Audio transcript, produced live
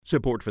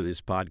Support for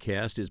this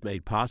podcast is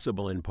made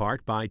possible in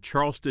part by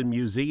Charleston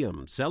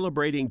Museum,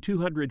 celebrating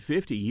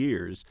 250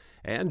 years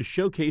and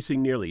showcasing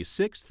nearly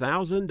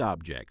 6,000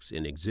 objects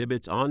in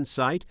exhibits on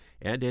site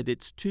and at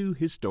its two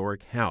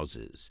historic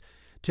houses,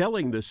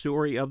 telling the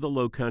story of the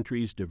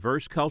Lowcountry's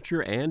diverse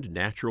culture and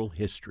natural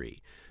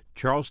history.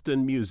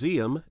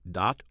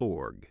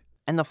 charlestonmuseum.org.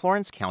 And the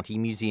Florence County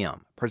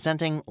Museum,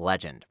 presenting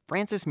Legend,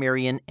 Francis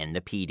Marion and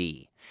the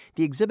PD.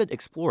 The exhibit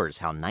explores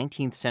how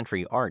 19th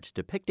century art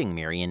depicting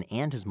Marion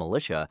and his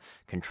militia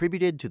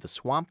contributed to the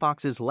Swamp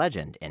Fox's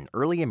legend in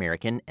early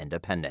American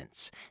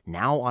independence.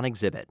 Now on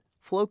exhibit,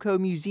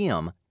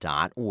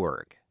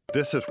 flocomuseum.org.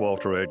 This is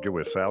Walter Edgar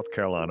with South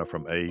Carolina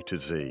from A to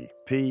Z.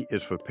 P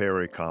is for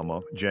Perry,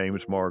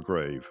 James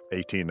Margrave,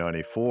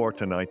 1894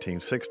 to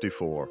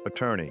 1964,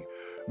 attorney.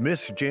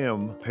 Miss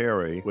Jim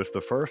Perry was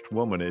the first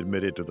woman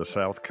admitted to the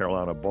South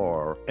Carolina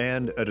bar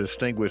and a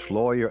distinguished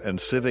lawyer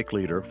and civic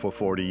leader for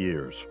 40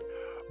 years.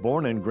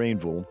 Born in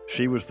Greenville,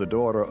 she was the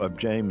daughter of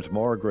James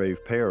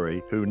Margrave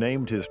Perry, who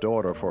named his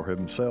daughter for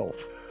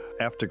himself.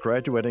 After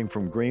graduating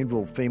from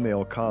Greenville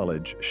Female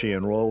College, she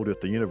enrolled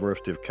at the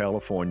University of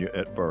California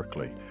at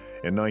Berkeley.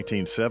 In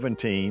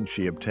 1917,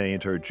 she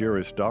obtained her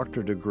Juris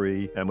Doctor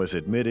degree and was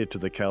admitted to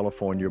the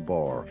California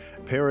bar.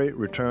 Perry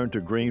returned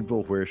to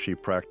Greenville, where she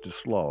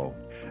practiced law.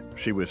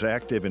 She was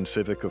active in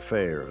civic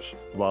affairs,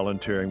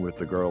 volunteering with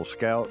the Girl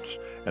Scouts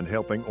and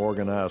helping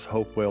organize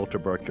Hopewell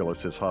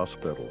Tuberculosis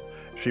Hospital.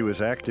 She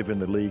was active in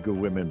the League of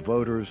Women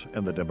Voters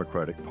and the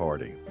Democratic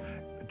Party.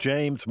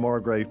 James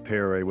Margrave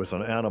Perry was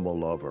an animal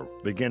lover,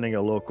 beginning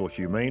a local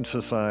humane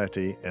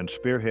society and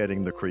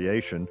spearheading the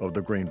creation of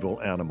the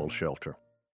Greenville Animal Shelter.